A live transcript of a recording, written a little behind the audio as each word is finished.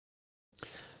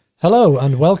Hello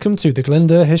and welcome to the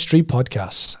Glyndwr History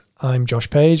Podcast. I'm Josh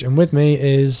Page and with me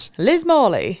is Liz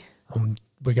Morley.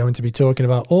 We're going to be talking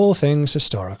about all things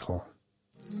historical.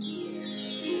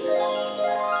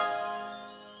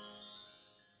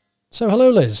 So hello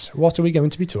Liz, what are we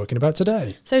going to be talking about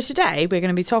today? So today we're going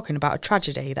to be talking about a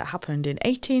tragedy that happened in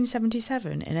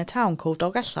 1877 in a town called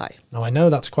Dolgellau. Now I know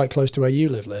that's quite close to where you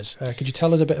live, Liz. Could you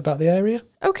tell us a bit about the area?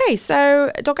 Okay,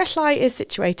 so Dolgellau is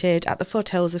situated at the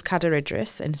foothills of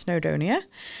Cadwaladr in Snowdonia.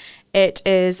 It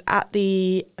is at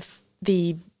the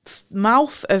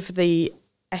mouth of the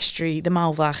estuary, the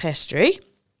Malvach estuary.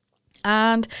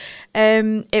 And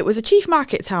it was a chief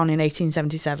market town in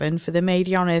 1877 for the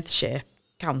Meirionyddshire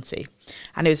County,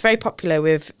 and it was very popular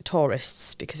with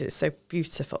tourists because it's so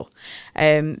beautiful.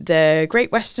 The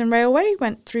Great Western Railway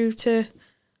went through to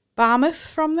Barmouth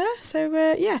from there, so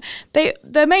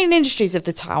the main industries of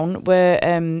the town were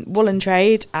woolen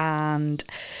trade, and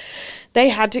they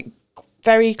had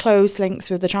very close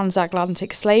links with the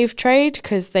transatlantic slave trade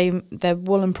because their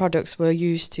woolen products were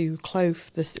used to clothe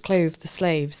the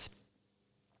slaves.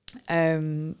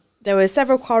 There were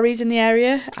several quarries in the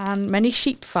area and many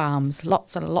sheep farms,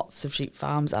 lots and lots of sheep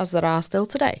farms, as there are still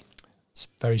today. It's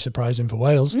very surprising for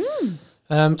Wales.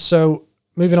 So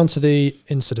moving on to the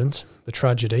incident, the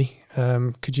tragedy,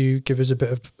 could you give us a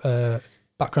bit of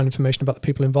background information about the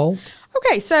people involved?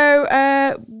 Okay, so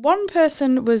one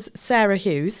person was Sarah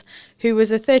Hughes, who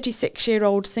was a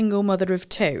 36-year-old single mother of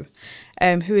two,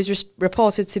 who was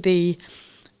reported to be,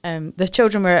 the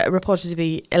children were reported to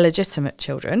be illegitimate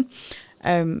children.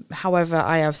 However,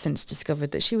 I have since discovered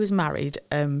that she was married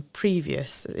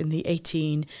previous in the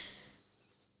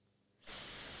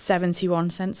 1871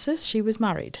 census. She was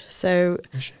married. So,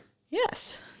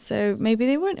 yes. So maybe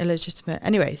they weren't illegitimate.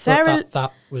 Anyway, Sarah...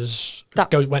 That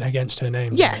went against her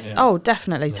name. Yes. Yeah. Oh,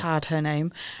 definitely tarred her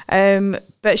name.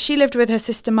 But she lived with her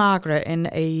sister Margaret in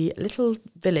a little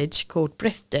village called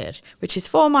Glyndwr, which is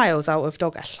 4 miles out of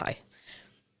Dolgellau.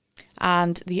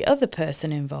 And the other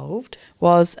person involved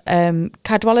was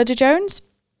Cadwaladr Jones.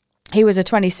 He was a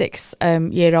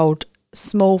 26-year-old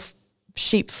small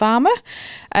sheep farmer,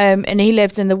 and he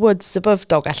lived in the woods above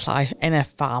Dolgellau, in a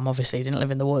farm, obviously, he didn't live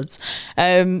in the woods.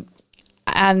 And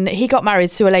he got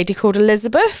married to a lady called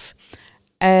Elizabeth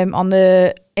in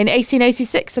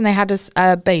 1886, and they had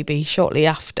a baby shortly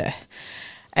after.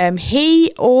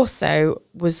 He also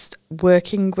was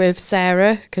working with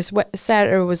Sarah because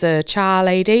Sarah was a char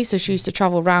lady, so she used to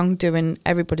travel around doing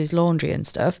everybody's laundry and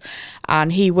stuff.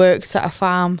 And he works at a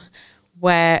farm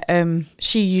where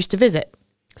she used to visit,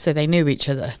 so they knew each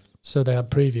other. So they had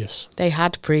previous.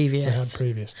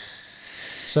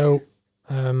 So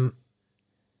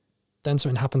then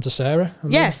something happened to Sarah?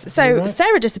 Yes, so right?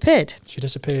 Sarah disappeared. She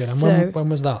disappeared. And when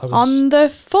was that? On the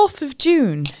 4th of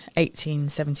June,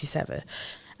 1877.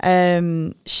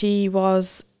 She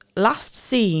was last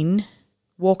seen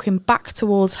walking back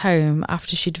towards home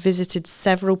after she'd visited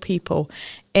several people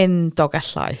in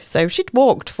Dolgellau. So she'd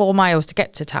walked 4 miles to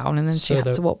get to town, and then she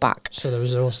had to walk back. So there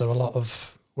was also a lot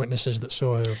of witnesses that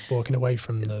saw her walking away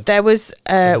from the There was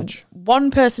one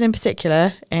person in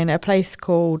particular in a place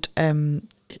called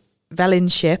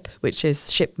Ship, which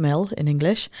is ship mill in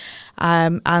English,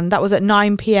 and that was at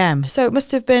 9 p.m. So it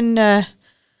must have been a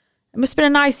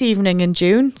nice evening in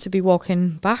June to be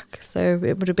walking back. So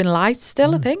it would have been light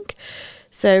still, I think.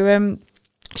 So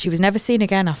she was never seen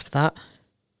again after that.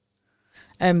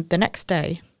 The next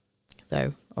day,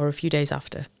 though, or a few days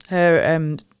after,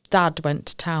 her dad went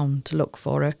to town to look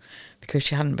for her because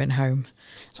she hadn't been home.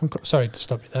 So I'm sorry to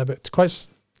stop you there, but it's quite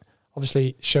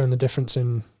obviously showing the difference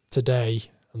in today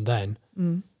and then.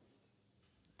 It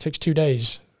takes 2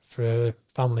 days for a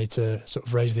family to sort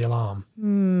of raise the alarm.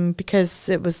 Because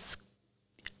it was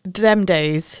them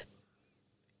days,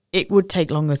 it would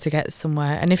take longer to get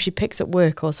somewhere. And if she picks up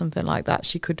work or something like that,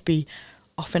 she could be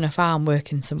off in a farm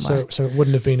working somewhere. So it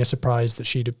wouldn't have been a surprise that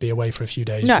she'd be away for a few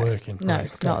days working? No,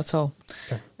 right, okay. Not at all.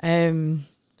 Okay.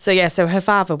 So her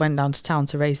father went down to town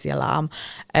to raise the alarm,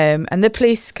 and the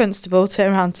police constable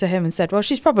turned around to him and said, well,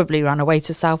 she's probably run away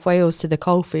to South Wales to the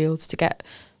coalfields to get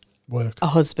work. A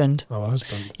husband. Oh, a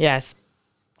husband. Yes.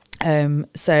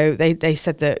 So they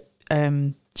said that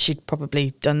she'd probably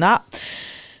done that.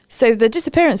 So the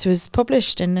disappearance was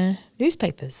published in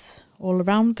newspapers all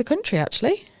around the country,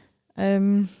 actually.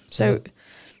 So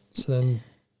then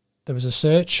there was a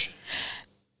search?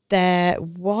 There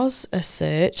was a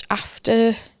search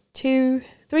after 2-3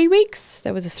 weeks.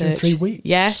 There was a search. 2-3 weeks?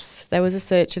 Yes, there was a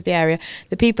search of the area.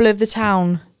 The people of the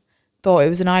town thought it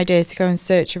was an idea to go and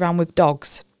search around with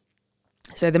dogs.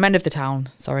 So the men of the town,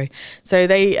 sorry. So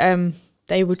they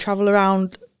would travel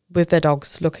around with their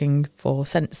dogs looking for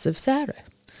scents of Sarah.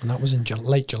 And that was in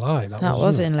late July. That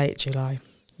was in late July.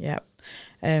 Yep.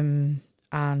 And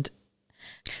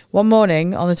one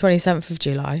morning on the 27th of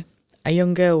July, a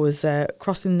young girl was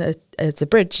crossing it's a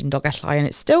bridge in Dolgellau, and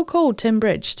it's still called Tim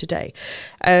Bridge today.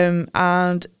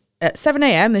 And at 7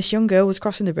 a.m, this young girl was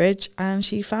crossing the bridge, and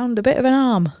she found a bit of an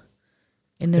arm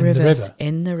in the river.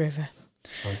 In the river.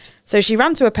 Right. So she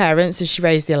ran to her parents and she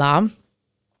raised the alarm.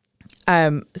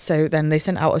 So then they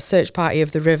sent out a search party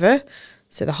of the river.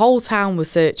 So the whole town was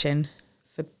searching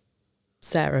for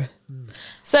Sarah.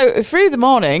 So through the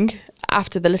morning,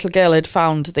 after the little girl had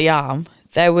found the arm,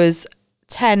 there was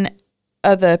 10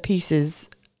 other pieces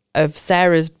of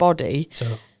Sarah's body.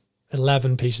 So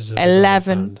 11 pieces of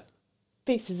 11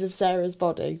 pieces of Sarah's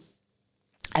body.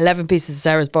 11 pieces of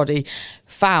Sarah's body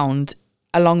found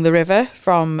along the river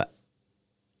from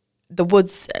the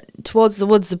woods, towards the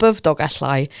woods above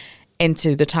Dolgellau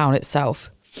into the town itself.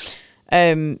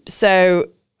 And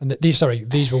these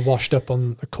were washed up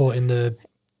caught in the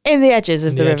edges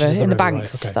of the river, in the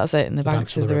banks. Right, okay. That's it, in the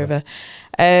banks of the river.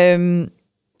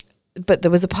 But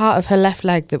there was a part of her left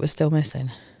leg that was still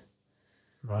missing.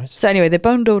 Right. So anyway, they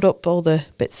bundled up all the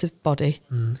bits of body,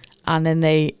 and then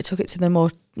they took it to the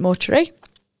mortuary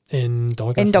in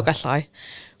Dolgellau,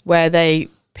 where they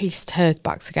pieced her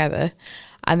back together,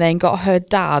 and then got her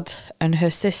dad and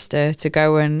her sister to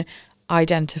go and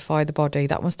identify the body.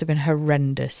 That must have been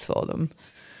horrendous for them.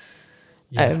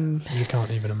 Yeah, you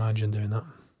can't even imagine doing that.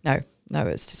 No,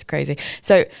 it's just crazy.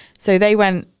 So they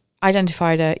went,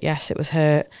 identified her. Yes, it was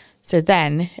her. So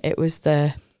then it was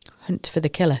the hunt for the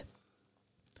killer.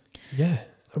 Yeah.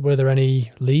 Were there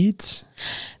any leads?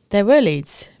 There were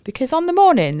leads, because on the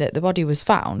morning that the body was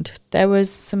found, there was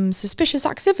some suspicious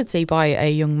activity by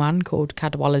a young man called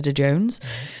Cadwaladr Jones,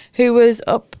 who was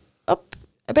up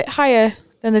a bit higher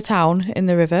than the town in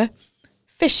the river,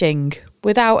 fishing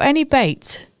without any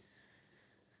bait.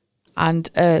 And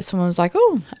someone was like,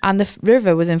 oh, and the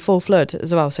river was in full flood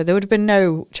as well, so there would have been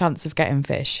no chance of getting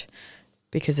fish,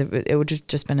 because it would have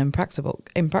just been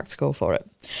impractical for it.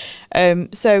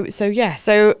 So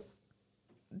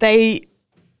they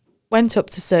went up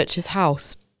to search his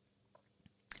house,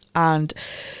 and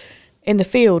in the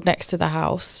field next to the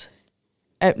house,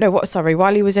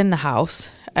 while he was in the house,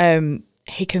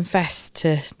 he confessed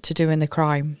to doing the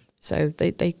crime. So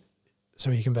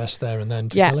So he confessed there and then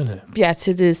to killing her? Yeah,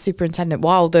 to the superintendent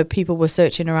while the people were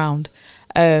searching around.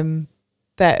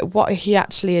 But what he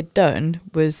actually had done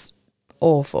was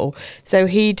awful. So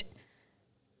he'd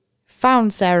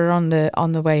found Sarah on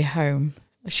the way home.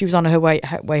 She was on her way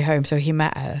home, so he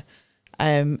met her.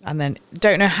 And then,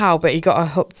 don't know how, but he got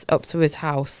her up to his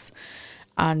house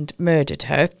and murdered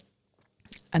her.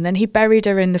 And then he buried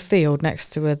her in the field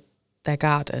next to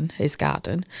his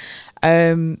garden.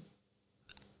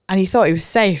 And he thought he was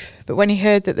safe. But when he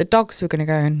heard that the dogs were going to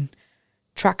go and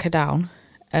track her down,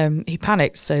 he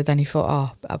panicked. So then he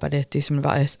thought, I better do something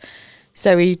about this.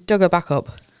 So he dug her back up,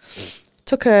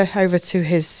 took her over to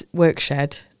his work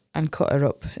shed and cut her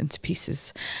up into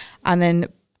pieces, and then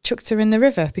chucked her in the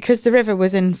river. Because the river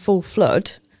was in full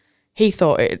flood, he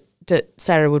thought that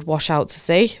Sarah would wash out to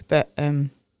sea, but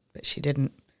she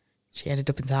didn't. She ended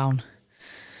up in town.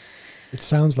 It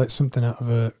sounds like something out of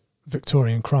a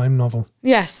Victorian crime novel.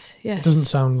 Yes. It doesn't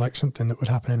sound like something that would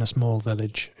happen in a small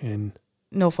village in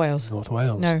North Wales.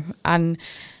 No, and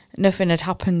nothing had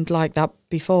happened like that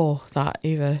before that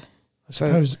either. I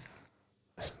suppose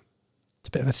it's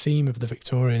a bit of a theme of the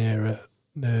Victorian era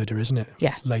murder, isn't it?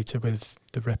 Yeah. Later with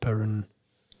the Ripper and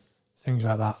things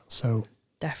like that. So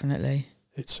definitely,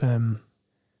 it's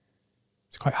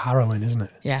quite harrowing, isn't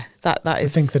it? Yeah, that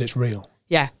is. To think that it's real.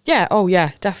 Yeah. Oh,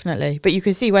 yeah, definitely. But you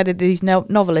can see where these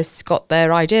novelists got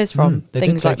their ideas from.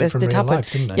 Things like this did happen.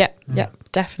 Life, didn't they? Yeah,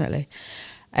 definitely.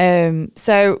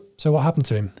 So what happened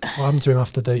to him? What happened to him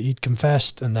after he'd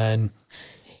confessed, and then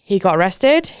he got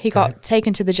arrested? He got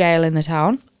taken to the jail in the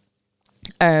town,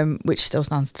 which still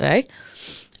stands today.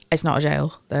 It's not a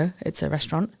jail though; it's a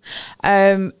restaurant.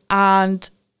 And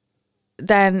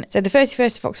then, so the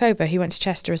 31st of October, he went to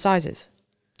Chester Assizes.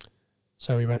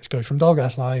 So he went to go from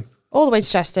Dolgellau all the way to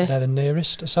Chester. They're the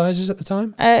nearest assizes at the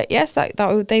time? Yes,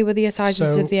 they were the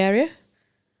assizes of the area.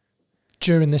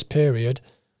 During this period,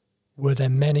 were there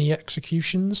many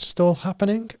executions still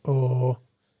happening, or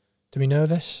do we know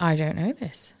this? I don't know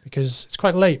this. Because it's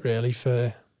quite late, really,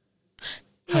 for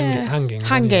hanging.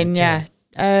 Hanging, yeah.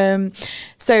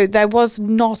 So there was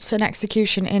not an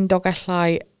execution in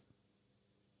Dolgellau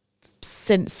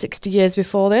since 60 years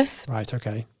before this. Right,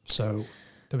 okay. So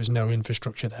there was no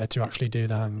infrastructure there to actually do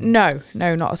the hanging. No,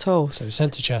 not at all. So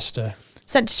sent to Chester,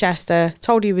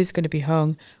 told he was going to be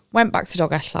hung, went back to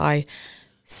Dolgellau,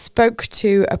 spoke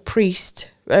to a priest,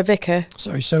 a vicar.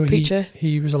 Sorry, so preacher.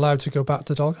 he was allowed to go back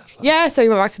to Dolgellau? Yeah, so he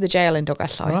went back to the jail in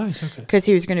Dolgellau. Right, okay. Because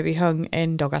he was going to be hung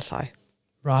in Dolgellau.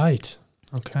 Right,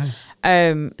 okay.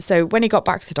 So when he got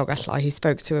back to Dolgellau, he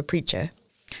spoke to a preacher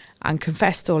and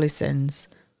confessed all his sins,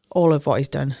 all of what he's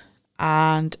done.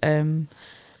 And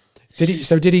did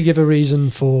he give a reason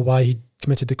for why he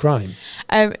committed the crime?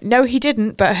 No, he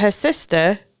didn't, but her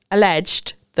sister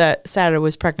alleged that Sarah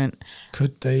was pregnant.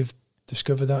 Could they've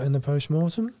discovered that in the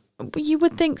post-mortem? Well, you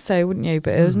would think so, wouldn't you?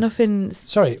 But there was nothing...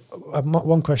 Sorry,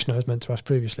 one question I was meant to ask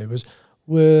previously was,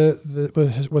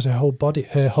 was her whole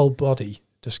body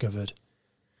discovered?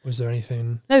 Was there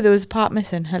anything? No, there was a part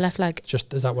missing, her left leg.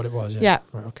 Just, is that what it was? Yeah.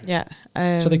 Right, okay.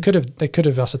 Yeah. So they could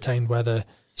have ascertained whether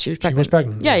she was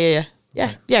pregnant. Yeah,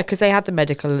 because they had the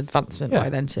medical advancement by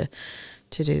then to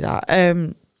do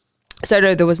that. So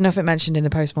no, there was nothing mentioned in the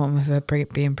postmortem of her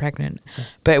being pregnant,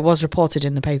 but it was reported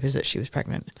in the papers that she was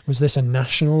pregnant. Was this a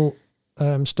national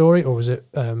story, or was it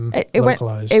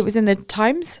localised? It was in the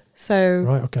Times, so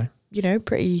right, okay.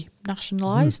 Pretty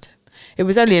nationalised. It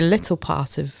was only a little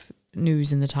part of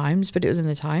news in the Times, but it was in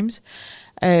the Times,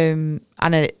 and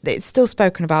it's still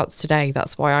spoken about today.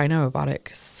 That's why I know about it,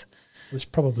 because it's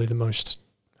probably the most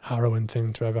harrowing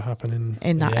thing to ever happen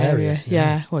in that area.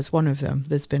 Yeah, well, it's one of them.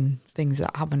 There's been things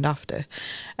that happened after,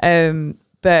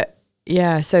 but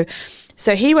yeah. So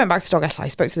he went back to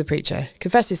Dolgellau, spoke to the preacher,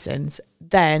 confessed his sins.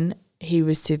 Then he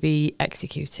was to be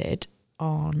executed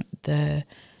on the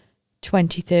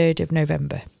 23rd of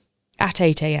November at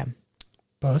 8 a.m.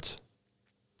 But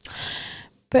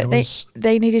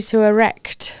they needed to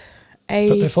erect a...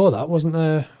 But before that, wasn't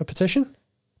there a petition?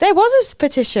 There was a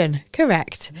petition,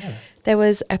 correct. Yeah. There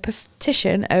was a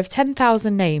petition of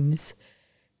 10,000 names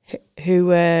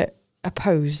who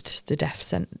opposed the death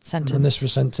sentence. And this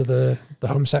was sent to the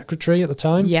Home Secretary at the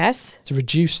time? Yes. To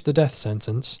reduce the death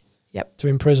sentence? Yep. To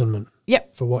imprisonment?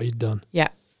 Yep. For what he'd done? Yeah,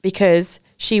 because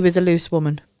she was a loose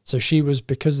woman. So she was,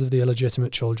 because of the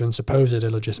illegitimate children, supposed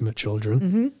illegitimate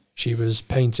children, she was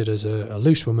painted as a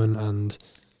loose woman, and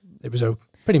it was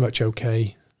pretty much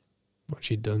okay what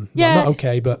she'd done. Yeah. Well, not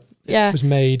okay, but it was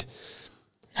made...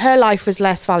 Her life was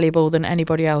less valuable than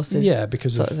anybody else's. Yeah,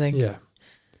 because sort of thing. Yeah.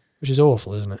 Which is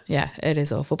awful, isn't it? Yeah, it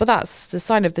is awful. But that's the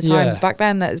sign of the times back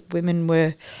then, that women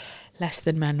were less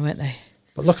than men, weren't they?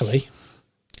 But luckily...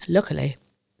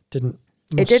 It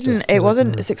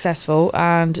wasn't successful,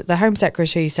 and the Home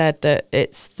Secretary said that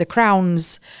it's the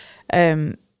Crown's...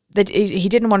 that he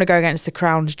didn't want to go against the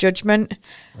Crown's judgment,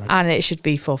 and it should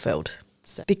be fulfilled.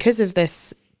 So because of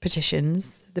this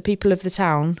petitions, the people of the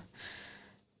town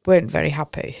weren't very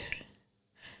happy,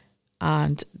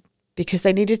 and because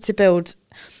they needed to build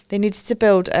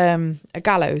a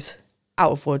gallows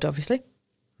out of wood, obviously.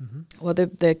 Well,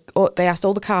 they asked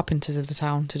all the carpenters of the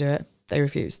town to do it. They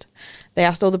refused. They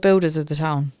asked all the builders of the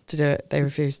town to do it. They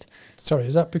refused. Sorry,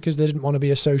 is that because they didn't want to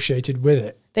be associated with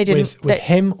it? They didn't with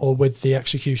him, or with the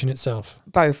execution itself?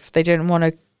 Both. They didn't want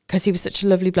to, because he was such a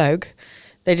lovely bloke.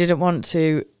 They didn't want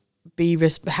to be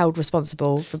held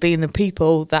responsible for being the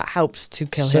people that helped to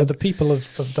kill him. So the people of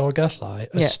Dolgellau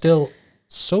are still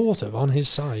sort of on his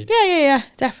side. Yeah,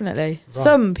 definitely. Right.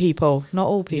 Some people, not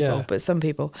all people, but some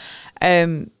people.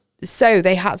 So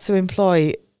they had to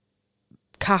employ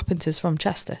carpenters from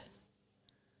Chester.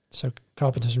 So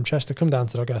carpenters from Chester come down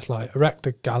to Dolgellau, erect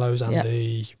the gallows and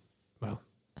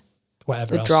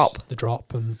whatever else. The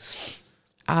drop,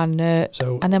 and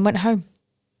then went home.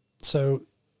 So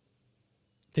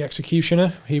the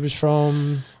executioner, he was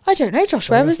from... I don't know, Josh.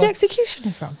 Where was the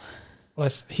executioner from? Well,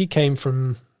 he came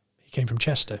from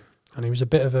Chester, and he was a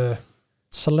bit of a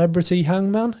celebrity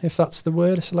hangman, if that's the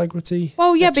word, a celebrity.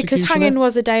 Well, yeah, because hanging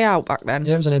was a day out back then.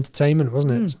 Yeah, it was an entertainment,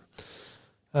 wasn't it?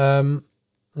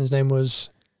 His name was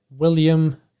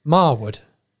William Marwood,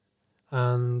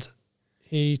 and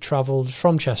he travelled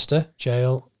from Chester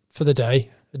jail for the day,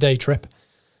 a day trip,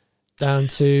 down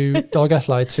to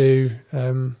Dolgellau to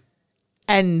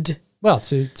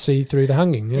to see through the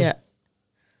hanging.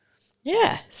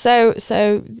 Yeah. So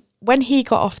when he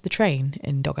got off the train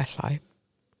in Dolgellau,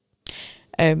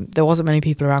 there wasn't many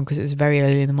people around because it was very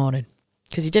early in the morning,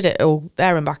 because he did it all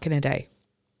there and back in a day.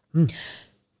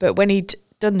 But when he'd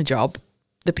done the job,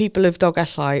 the people of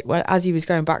Dolgellau, as he was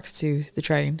going back to the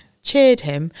train, cheered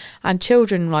him, and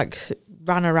children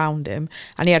ran around him,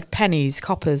 and he had pennies,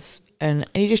 coppers, and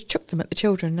he just chucked them at the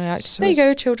children. They're like, there you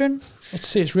go, children.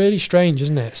 It's really strange,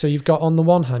 isn't it? So you've got, on the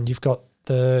one hand, you've got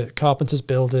the carpenters,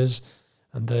 builders,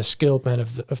 and the skilled men of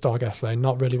Dolgellau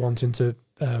not really wanting to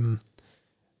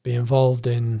be involved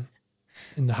in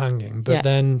the hanging, but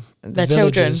then the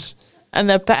children and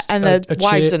the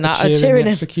wives and that are cheering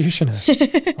him. Executioner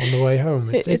on the way home.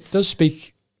 It does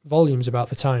speak volumes about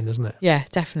the time, doesn't it? Yeah,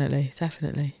 definitely.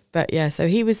 But yeah, so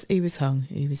he was hung.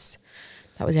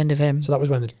 That was the end of him. So that was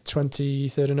when, the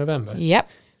 23rd of November? Yep.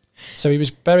 So he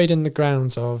was buried in the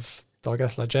grounds of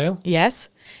Dolgellau jail? Yes,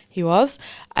 he was.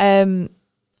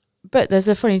 But there's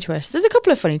a funny twist. There's a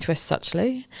couple of funny twists,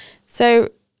 actually. So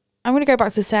I'm going to go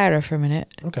back to Sarah for a minute.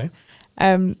 Okay.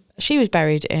 She was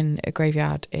buried in a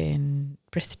graveyard in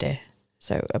Brythdir,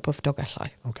 so above Dolgellau.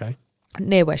 Okay.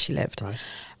 Near where she lived. Right.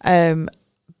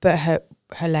 But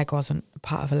her leg wasn't,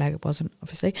 part of her leg wasn't,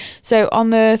 obviously. So on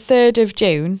the 3rd of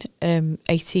June,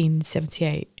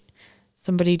 1878,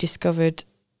 somebody discovered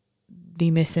the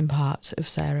missing part of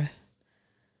Sarah.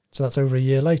 So that's over a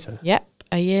year later? Yep,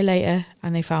 a year later,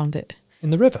 and they found it. In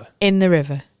the river? In the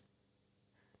river.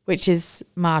 Which is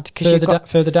mad.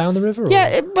 Further down the river? Or?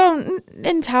 Yeah,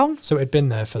 in town. So it had been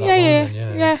there for that long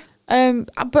then? Yeah.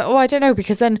 But I don't know,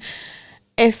 because then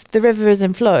if the river is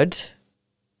in flood,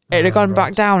 it'd have gone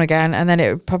back down again, and then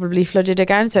it probably flooded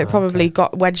again, so it probably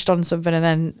got wedged on something and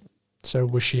then... So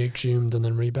was she exhumed and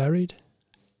then reburied?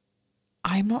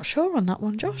 I'm not sure on that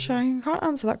one, Josh. I can't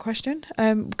answer that question,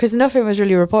 because nothing was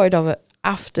really reported of it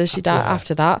after she died.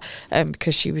 After that,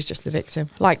 because she was just the victim.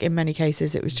 Like in many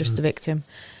cases, it was just the victim.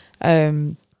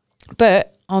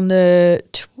 But on the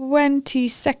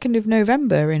 22nd of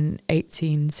November in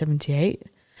 1878,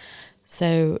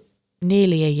 so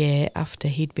nearly a year after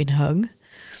he'd been hung,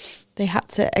 they had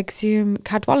to exhume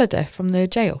Cadwaladr from the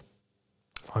jail.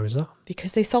 Why was that?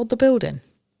 Because they sold the building.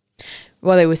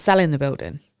 Well, they were selling the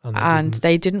building. And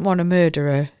they didn't want a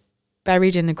murderer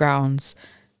buried in the grounds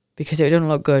because it didn't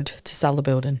look good to sell the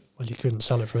building. Well, you couldn't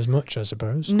sell it for as much, I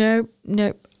suppose. No.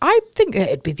 I think that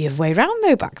it'd be the other way around,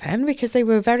 though, back then, because they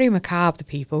were very macabre, the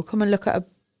people. Come and look at a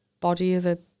body of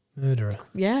a... murderer.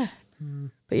 Yeah.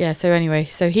 But yeah, so anyway,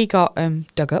 so he got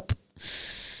dug up.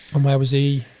 And where was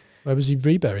he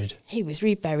reburied? He was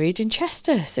reburied in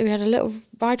Chester, so he had a little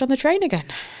ride on the train again.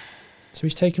 So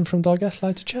he's taken from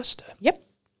Dolgellau to Chester? Yep.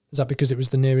 Is that because it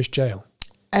was the nearest jail?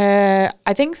 I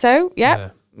think so, yeah.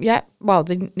 Well,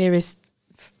 the nearest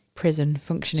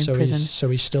functioning prison. So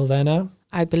he's still there now?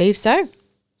 I believe so.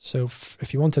 So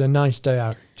if you wanted a nice day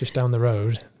out just down the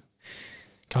road,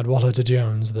 Cadwaladr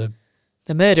Jones, the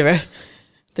murderer,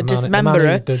 the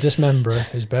dismemberer. The dismemberer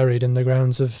is buried in the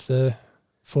grounds of the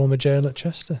former jail at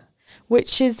Chester.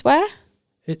 Which is where?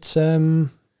 It's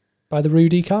by the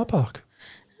Rudy car park.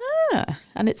 Ah,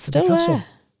 and it's still there.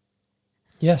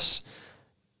 Yes.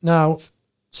 Now,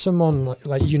 someone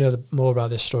like you know more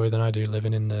about this story than I do,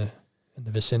 living in the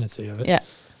vicinity of it. Yeah.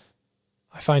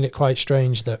 I find it quite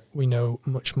strange that we know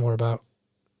much more about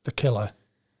the killer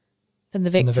than the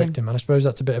victim. And I suppose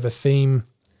that's a bit of a theme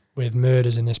with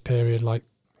murders in this period, like,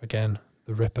 again,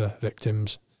 the Ripper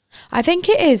victims. I think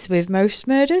it is with most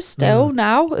murders still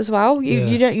now as well.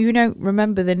 You don't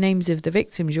remember the names of the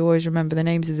victims. You always remember the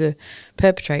names of the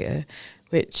perpetrator,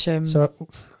 which... So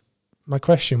my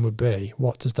question would be,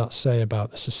 what does that say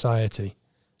about the society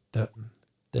that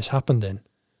this happened in?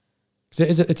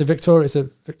 Because it's a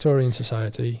Victorian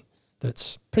society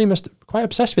that's pretty much quite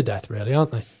obsessed with death, really,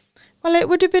 aren't they? Well, it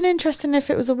would have been interesting if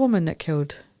it was a woman that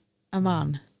killed a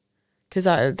man, because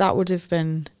that would have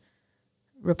been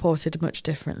reported much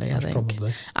differently, I think.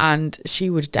 Probably. And she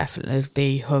would definitely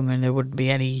be hung, and there wouldn't be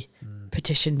any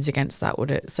petitions against that,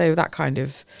 would it? So that kind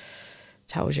of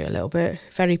tells you a little bit.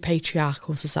 Very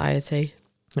patriarchal society.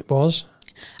 It was.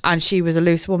 And she was a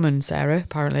loose woman, Sarah,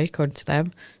 apparently, according to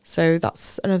them. So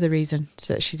that's another reason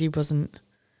that she wasn't...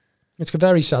 It's a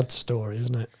very sad story,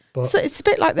 isn't it? But so it's a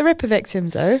bit like the Ripper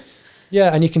victims, though.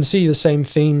 Yeah, and you can see the same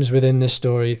themes within this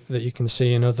story that you can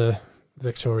see in other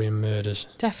Victorian murders.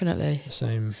 Definitely. The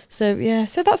same. So, yeah,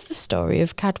 so that's the story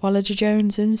of Cadwaladr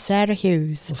Jones and Sarah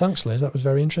Hughes. Well, thanks, Liz. That was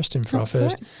very interesting for our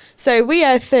first. Right. So we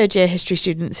are third-year history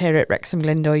students here at Wrexham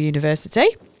Glyndwr University.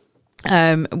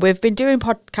 We've been doing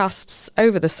podcasts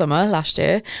over the summer last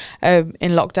year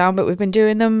in lockdown, but we've been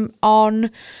doing them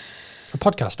on... A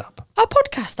podcast app. A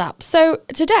podcast app. So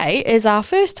today is our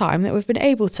first time that we've been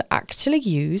able to actually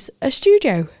use a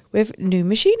studio with new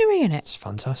machinery in it. It's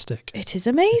fantastic. It is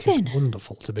amazing. It's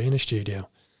wonderful to be in a studio.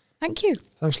 Thank you.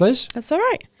 Thanks, Liz. That's all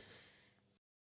right.